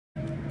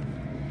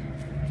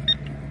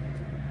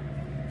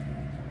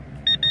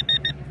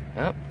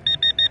Oh,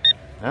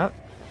 oh,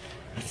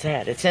 what's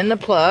that? It's in the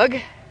plug.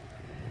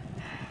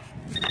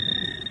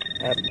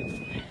 Oh.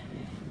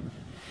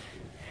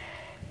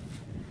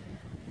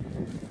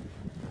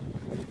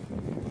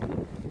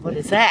 What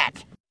is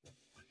that?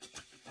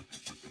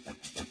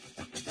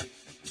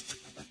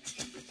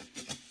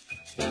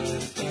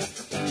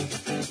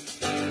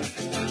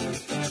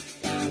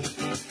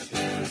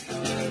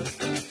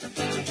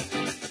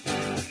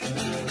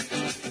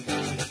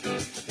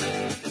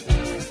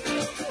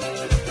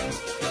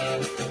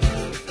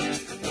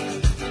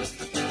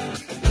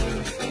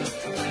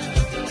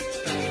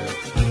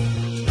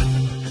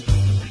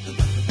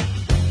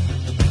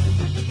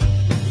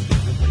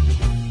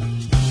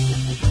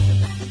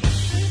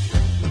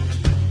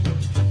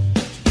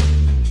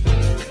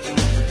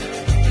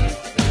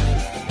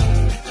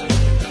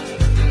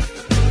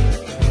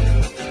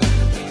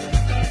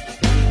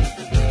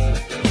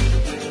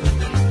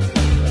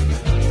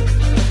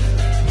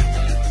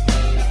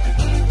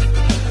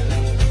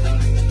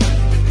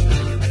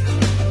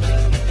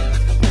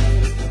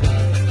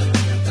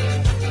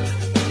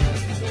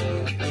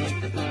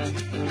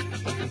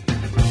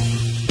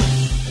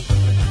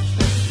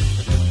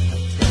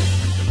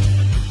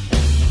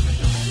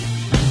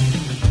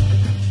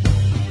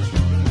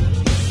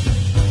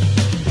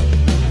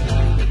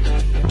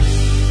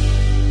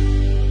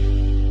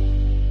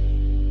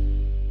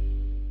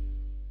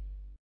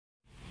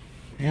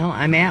 Well,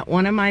 I'm at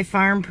one of my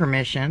farm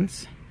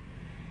permissions.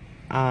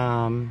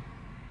 I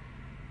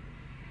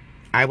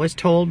was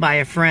told by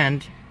a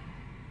friend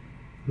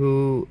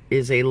who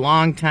is a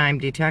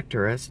longtime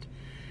detectorist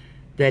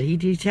that he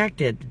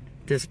detected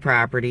this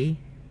property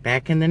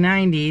back in the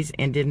 90s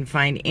and didn't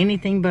find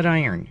anything but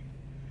iron.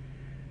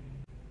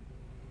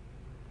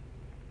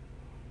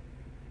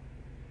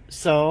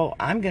 So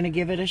I'm going to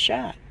give it a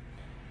shot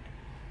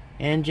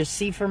and just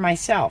see for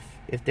myself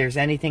if there's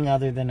anything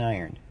other than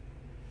iron.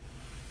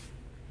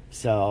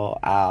 So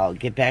I'll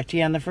get back to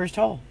you on the first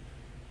hole.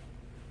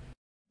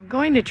 I'm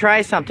going to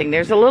try something.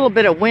 There's a little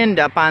bit of wind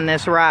up on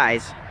this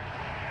rise.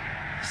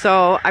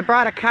 So I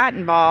brought a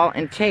cotton ball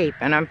and tape,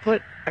 and I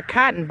put a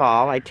cotton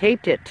ball, I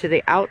taped it to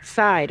the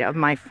outside of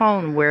my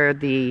phone where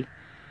the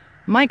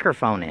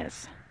microphone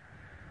is.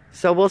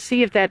 So we'll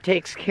see if that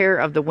takes care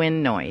of the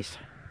wind noise.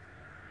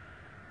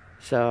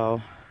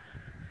 So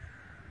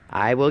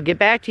I will get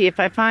back to you if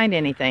I find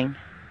anything.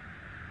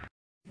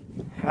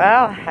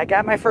 Well, I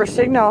got my first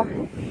signal.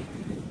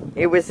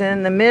 It was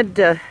in the mid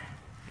to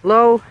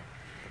low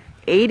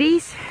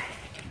 80s.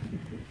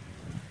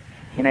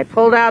 And I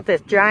pulled out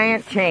this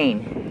giant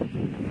chain.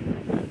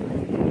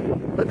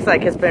 Looks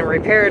like it's been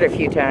repaired a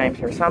few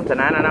times or something.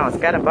 I don't know. It's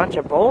got a bunch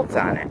of bolts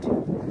on it.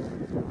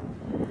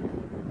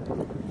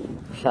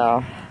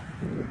 So,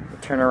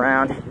 turn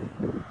around.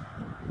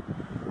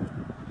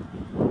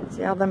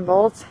 See all them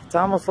bolts? It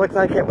almost looked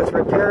like it was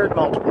repaired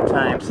multiple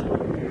times.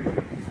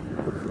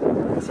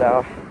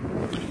 So,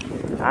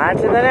 on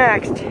to the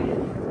next.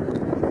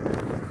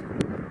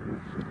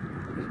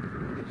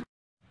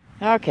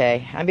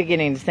 Okay, I'm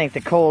beginning to think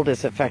the cold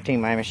is affecting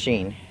my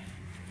machine.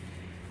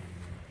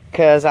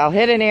 Because I'll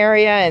hit an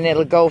area and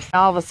it'll go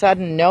all of a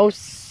sudden no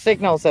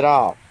signals at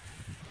all.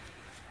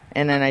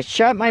 And then I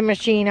shut my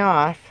machine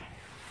off.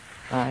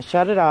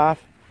 Shut it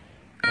off.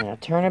 And I'll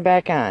turn it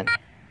back on.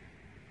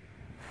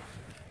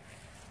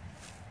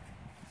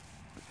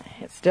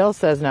 It still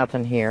says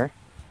nothing here.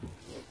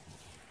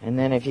 And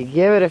then if you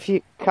give it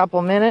a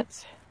couple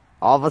minutes,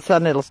 all of a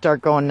sudden it'll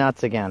start going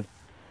nuts again.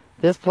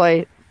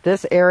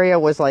 This area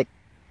was like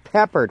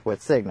peppered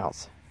with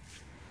signals.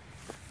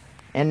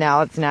 And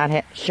now it's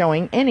not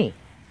showing any.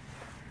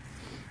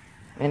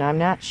 And I'm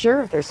not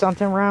sure if there's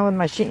something wrong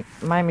with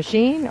my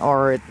machine,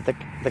 or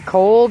the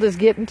cold is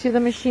getting to the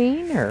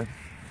machine, or...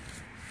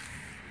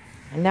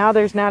 And now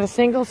there's not a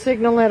single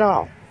signal at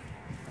all.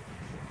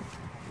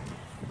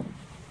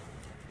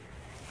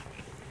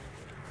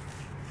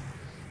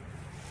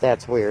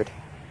 That's weird.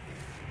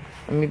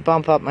 Let me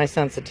bump up my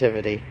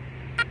sensitivity.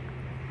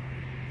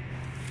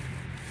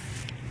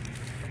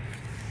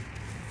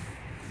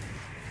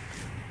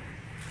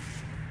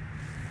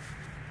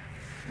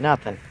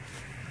 Nothing.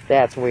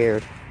 That's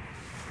weird.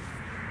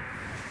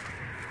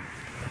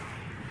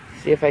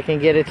 See if I can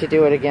get it to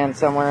do it again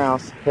somewhere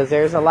else. Because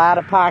there's a lot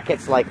of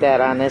pockets like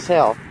that on this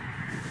hill.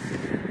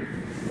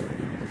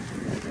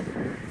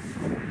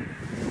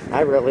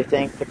 I really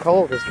think the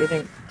cold is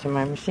getting to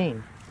my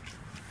machine.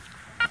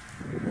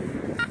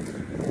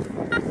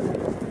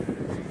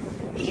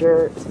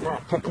 Sure it's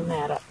not picking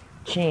that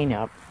chain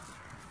up.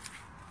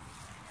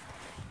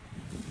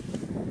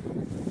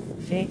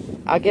 See,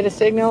 I'll get a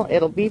signal,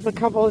 it'll beep a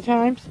couple of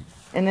times,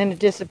 and then it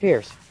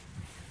disappears.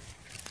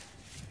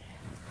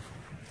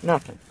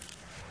 Nothing.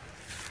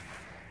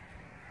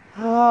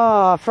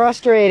 Oh,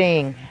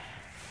 frustrating.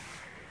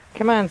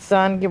 Come on,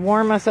 son, you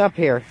warm us up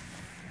here.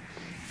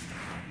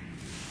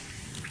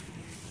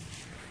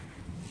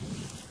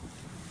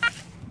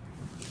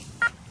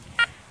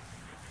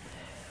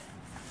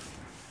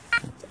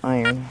 That's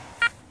iron.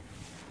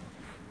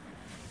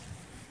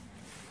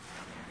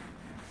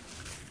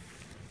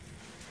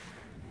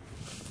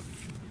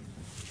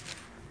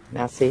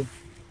 Now see,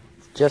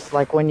 it's just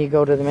like when you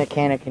go to the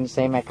mechanic and you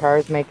say, my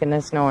car's making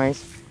this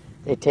noise.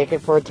 They take it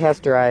for a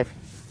test drive,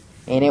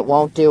 and it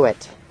won't do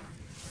it.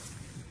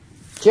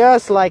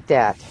 Just like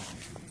that.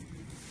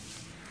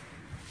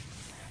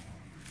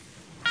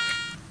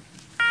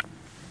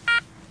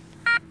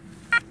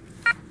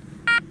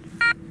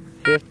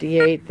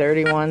 $58,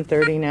 $31,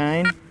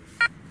 $39.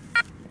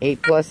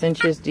 8+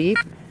 inches deep.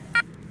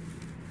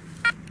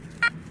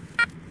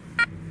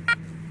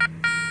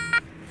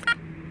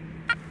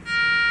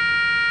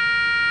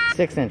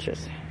 $6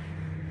 inches.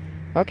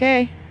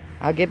 Okay,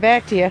 I'll get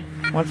back to you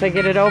once I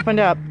get it opened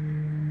up.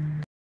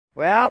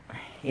 Well,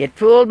 it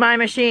fooled my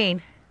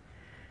machine.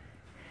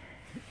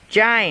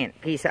 Giant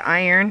piece of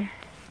iron.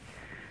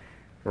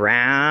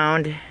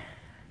 Round.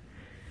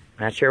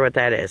 Not sure what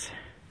that is.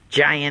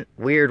 Giant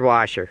weird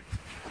washer.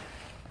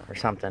 Or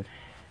something.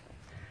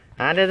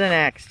 On to the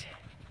next.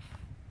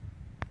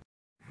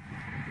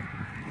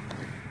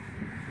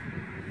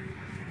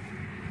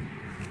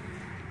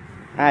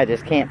 I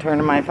just can't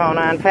turn my phone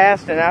on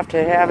fast enough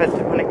to have it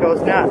when it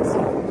goes nuts.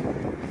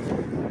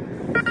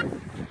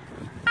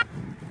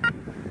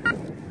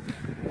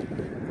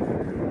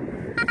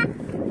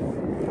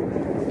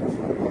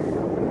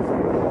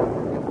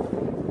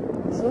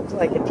 This looks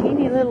like a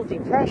teeny little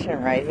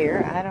depression right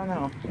here. I don't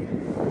know.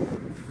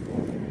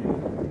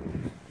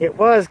 It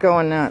was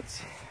going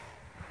nuts.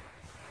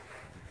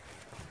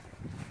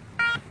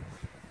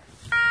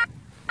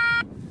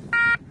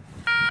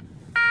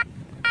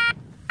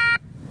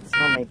 It's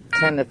only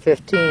 10 to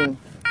 15.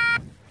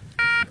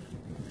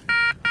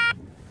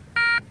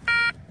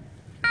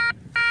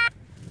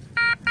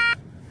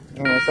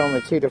 And it's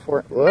only 2 to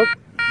 4. Whoop.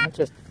 That's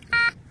just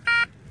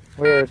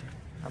weird.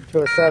 Up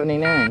to a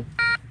 79.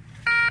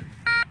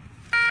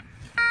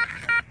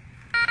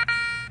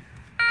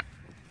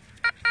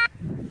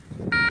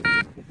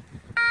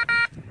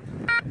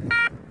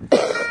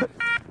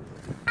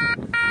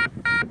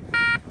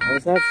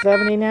 Was that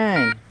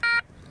 79?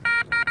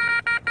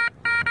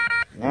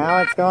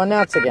 Now it's going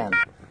nuts again.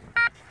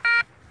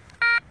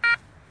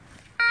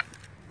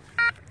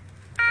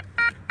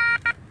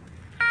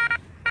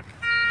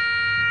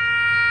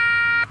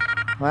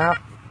 Well,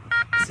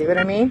 see what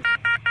I mean?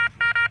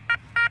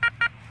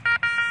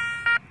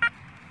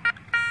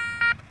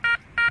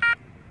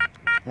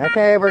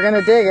 Okay, we're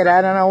gonna dig it.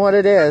 I don't know what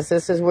it is.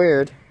 This is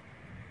weird.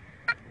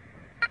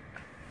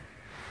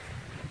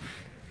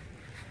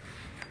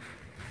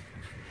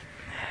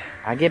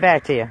 I'll get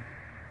back to you.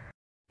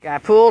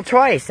 Got fooled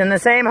twice in the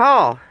same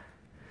hole.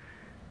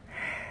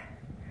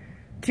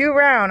 2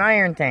 round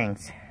iron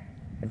things.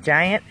 A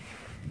giant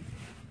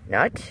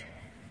nut.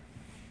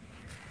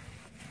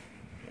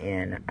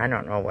 And I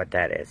don't know what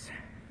that is.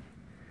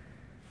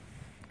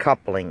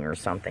 Coupling or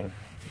something.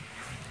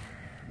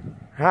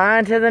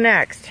 On to the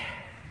next.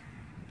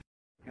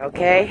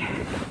 Okay.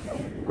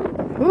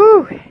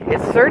 Whew.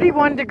 It's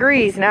 31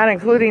 degrees, not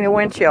including the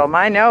wind chill.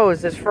 My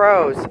nose is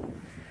froze.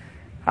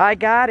 I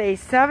got a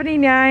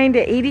 79 to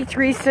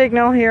 83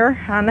 signal here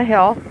on the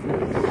hill.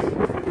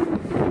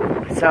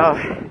 So,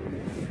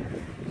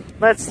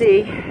 let's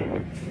see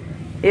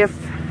if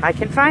I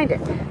can find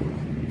it.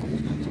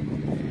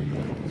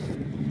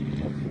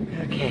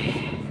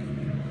 Okay.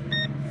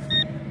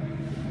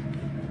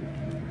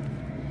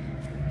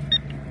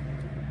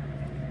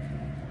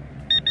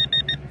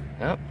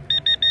 Oh.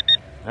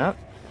 Oh.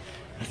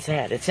 What's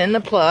that? It's in the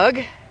plug.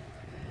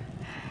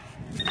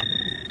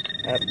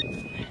 Oh.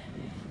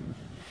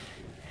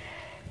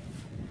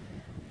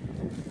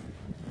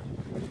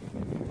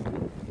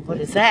 What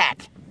is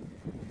that?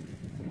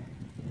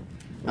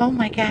 Oh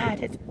my God,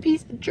 it's a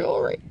piece of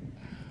jewelry.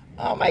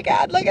 Oh my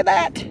God, look at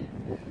that.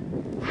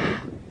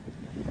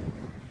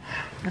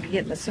 Let me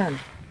get in the sun.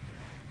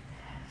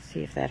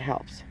 See if that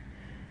helps.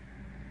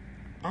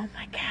 Oh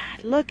my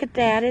God, look at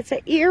that. It's an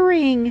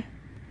earring.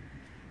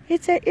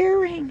 It's an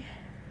earring.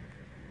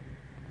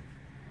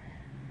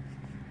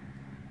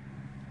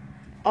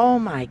 Oh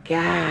my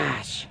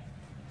gosh.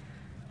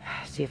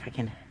 See if I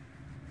can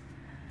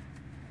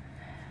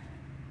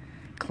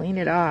clean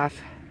it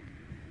off.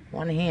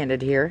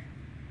 One-handed here.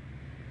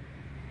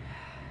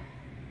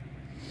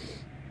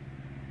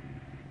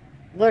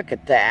 Look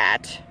at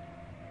that.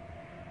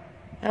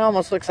 It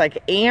almost looks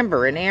like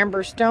amber, an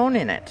amber stone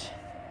in it.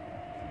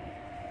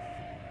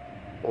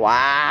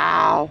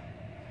 Wow.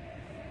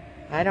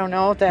 I don't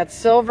know if that's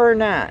silver or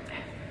not.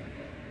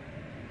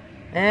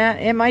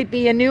 It might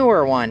be a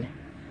newer one.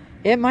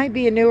 It might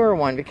be a newer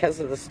one because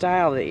of the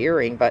style of the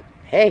earring, but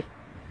hey,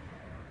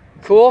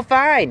 cool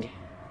find.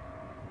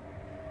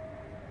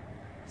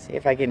 See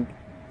if I can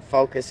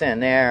focus in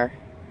there.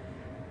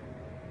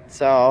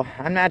 So,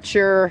 I'm not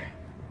sure.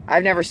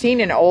 I've never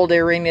seen an old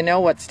earring to know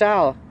what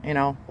style,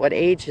 what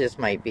age this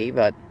might be,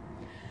 but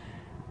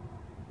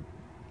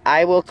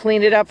I will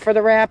clean it up for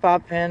the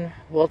wrap-up and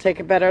we'll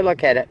take a better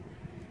look at it.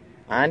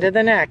 On to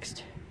the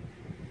next.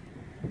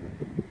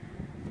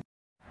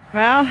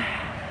 Well,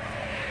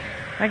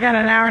 I got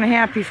an hour and a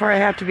half before I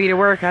have to be to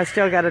work. I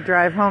still got to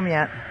drive home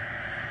yet.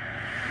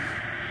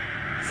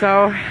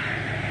 So,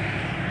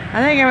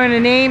 I think I'm going to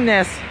name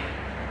this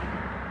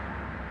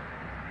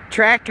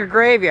Tractor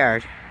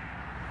Graveyard.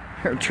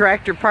 Or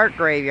Tractor Park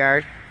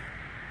Graveyard.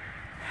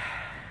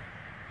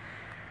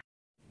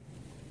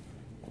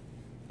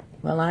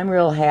 Well, I'm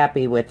real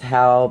happy with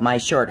how my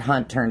short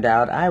hunt turned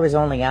out. I was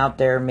only out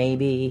there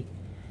maybe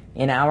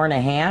an hour and a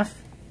half.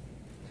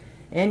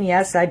 And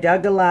yes, I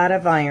dug a lot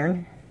of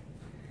iron.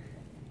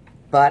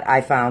 But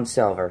I found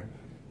silver.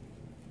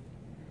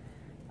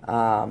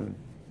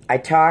 I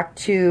talked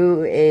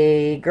to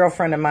a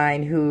girlfriend of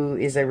mine who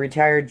is a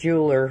retired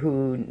jeweler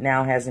who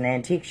now has an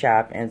antique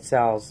shop and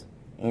sells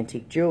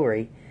antique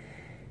jewelry.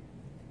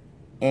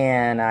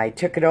 And I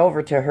took it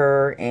over to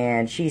her,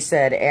 and she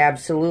said,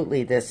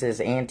 absolutely, this is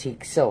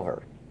antique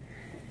silver.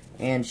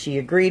 And she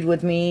agreed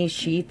with me.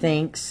 She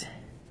thinks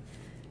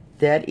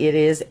that it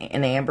is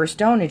an amber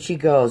stone. And she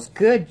goes,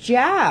 good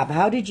job.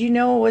 How did you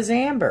know it was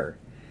amber?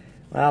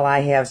 Well, I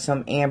have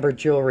some amber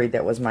jewelry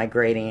that was my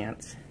great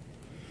aunt's.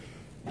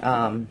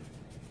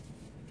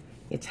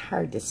 It's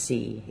hard to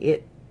see.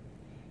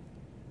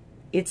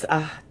 It's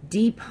a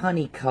deep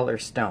honey color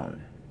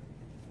stone.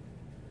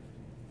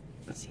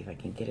 Let's see if I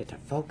can get it to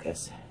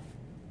focus.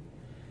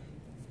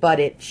 But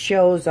it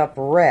shows up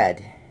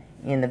red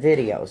in the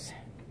videos,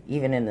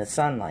 even in the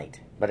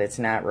sunlight, but it's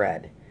not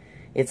red.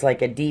 It's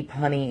like a deep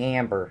honey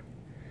amber.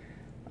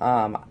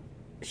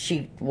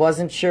 She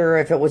wasn't sure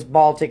if it was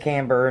Baltic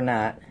amber or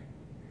not,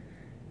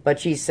 but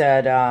she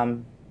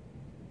said,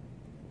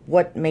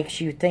 what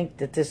makes you think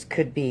that this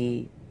could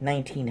be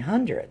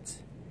 1900s?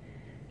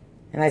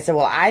 And I said,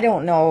 well, I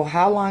don't know.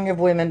 How long have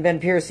women been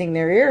piercing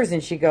their ears?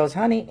 And she goes,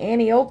 honey,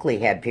 Annie Oakley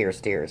had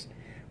pierced ears.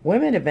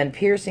 Women have been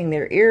piercing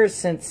their ears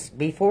since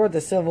before the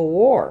Civil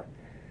War.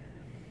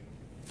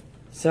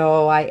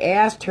 So I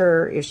asked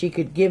her if she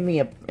could give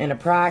me an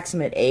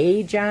approximate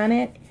age on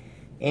it.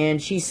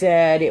 And she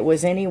said it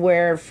was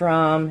anywhere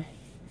from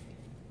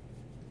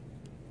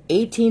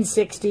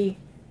 1860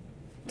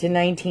 to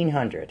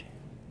 1900.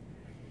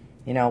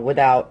 You know,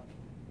 without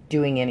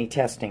doing any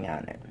testing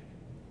on it.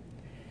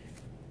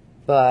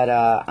 But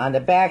on the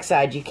back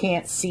side, you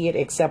can't see it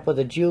except with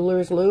a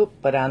jeweler's loop.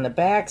 But on the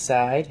back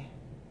side,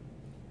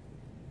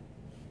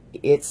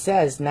 it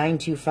says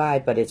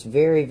 925, but it's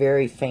very,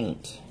 very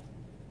faint.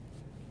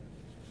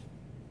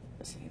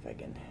 Let's see if I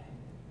can,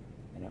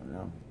 I don't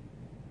know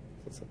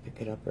if this will pick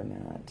it up or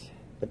not.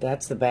 But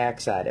that's the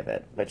back side of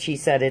it. But she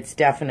said it's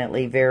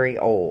definitely very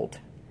old.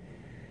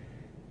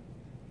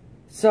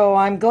 So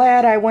I'm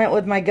glad I went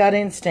with my gut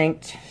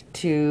instinct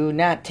to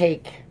not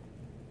take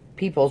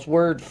people's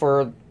word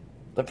for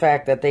the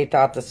fact that they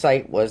thought the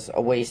site was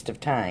a waste of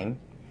time.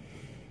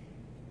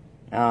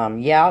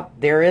 Yeah,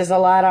 there is a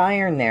lot of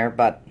iron there,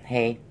 but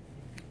hey,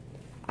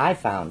 I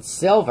found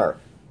silver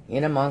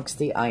in amongst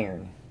the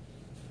iron.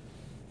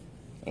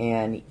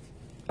 And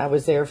I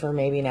was there for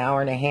maybe an hour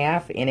and a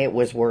half, and it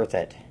was worth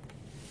it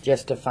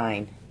just to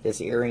find this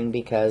earring,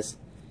 because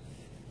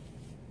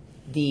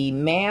the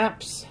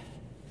maps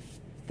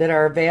that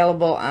are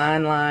available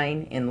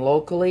online and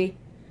locally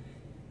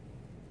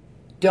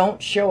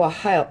don't show a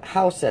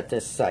house at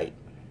this site.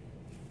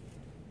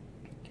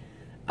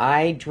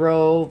 I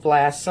drove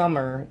last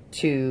summer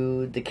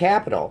to the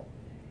Capitol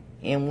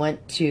and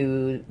went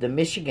to the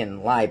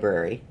Michigan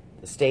Library,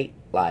 the state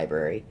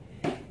library,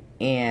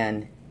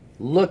 and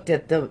looked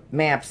at the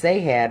maps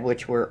they had,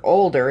 which were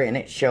older, and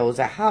it shows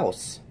a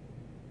house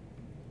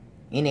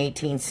in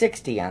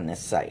 1860 on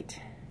this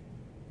site.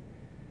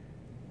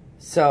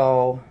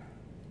 So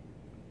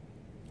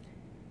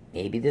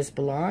maybe this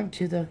belonged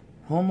to the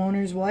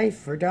homeowner's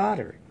wife or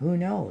daughter. Who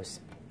knows?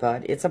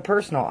 But it's a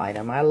personal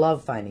item. I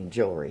love finding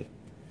jewelry.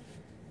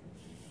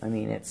 I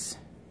mean, this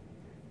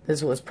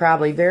was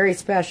probably very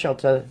special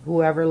to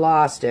whoever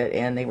lost it,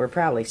 and they were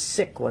probably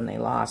sick when they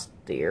lost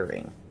the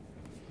earring.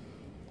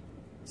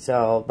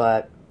 So,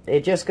 but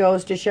it just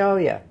goes to show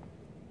you.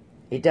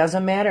 It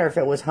doesn't matter if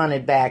it was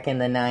hunted back in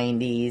the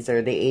 90s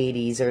or the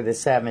 80s or the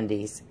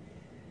 70s.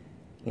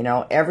 You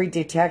know, every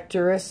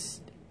detectorist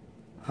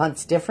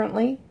hunts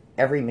differently.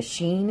 Every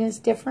machine is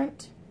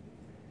different.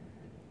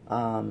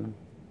 I'm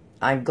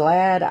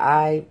glad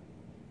I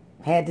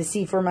had to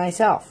see for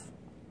myself.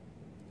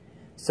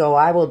 So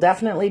I will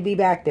definitely be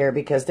back there,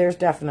 because there's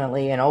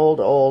definitely an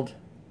old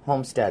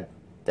homestead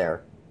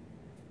there.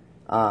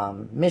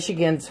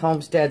 Michigan's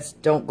homesteads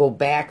don't go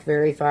back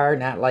very far,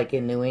 not like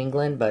in New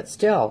England, but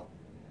still.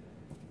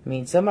 I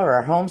mean, some of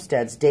our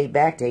homesteads date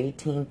back to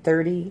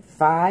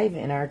 1835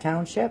 in our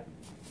township.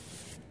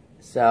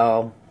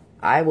 So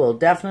I will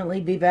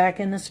definitely be back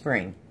in the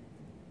spring.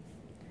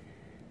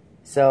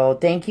 So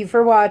thank you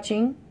for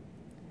watching.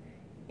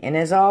 And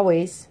as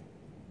always,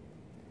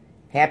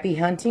 happy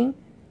hunting,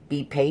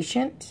 be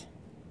patient,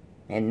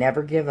 and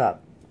never give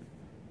up.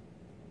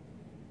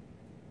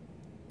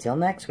 Till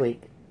next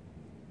week.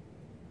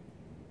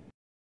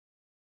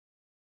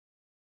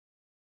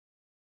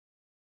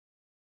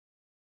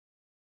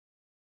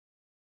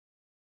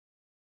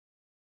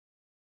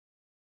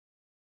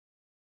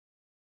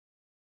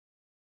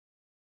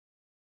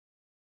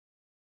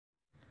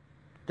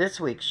 This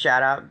week's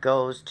shout out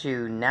goes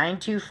to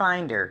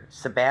 92Finder,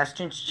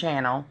 Sebastian's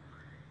channel.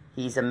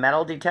 He's a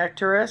metal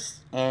detectorist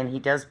and he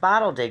does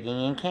bottle digging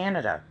in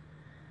Canada.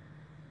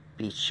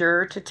 Be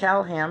sure to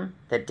tell him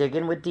that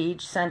Diggin with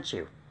Deej sent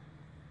you.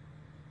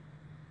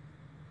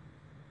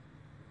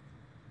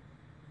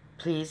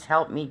 Please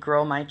help me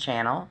grow my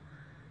channel.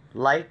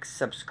 Like,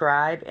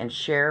 subscribe, and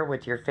share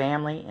with your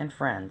family and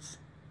friends.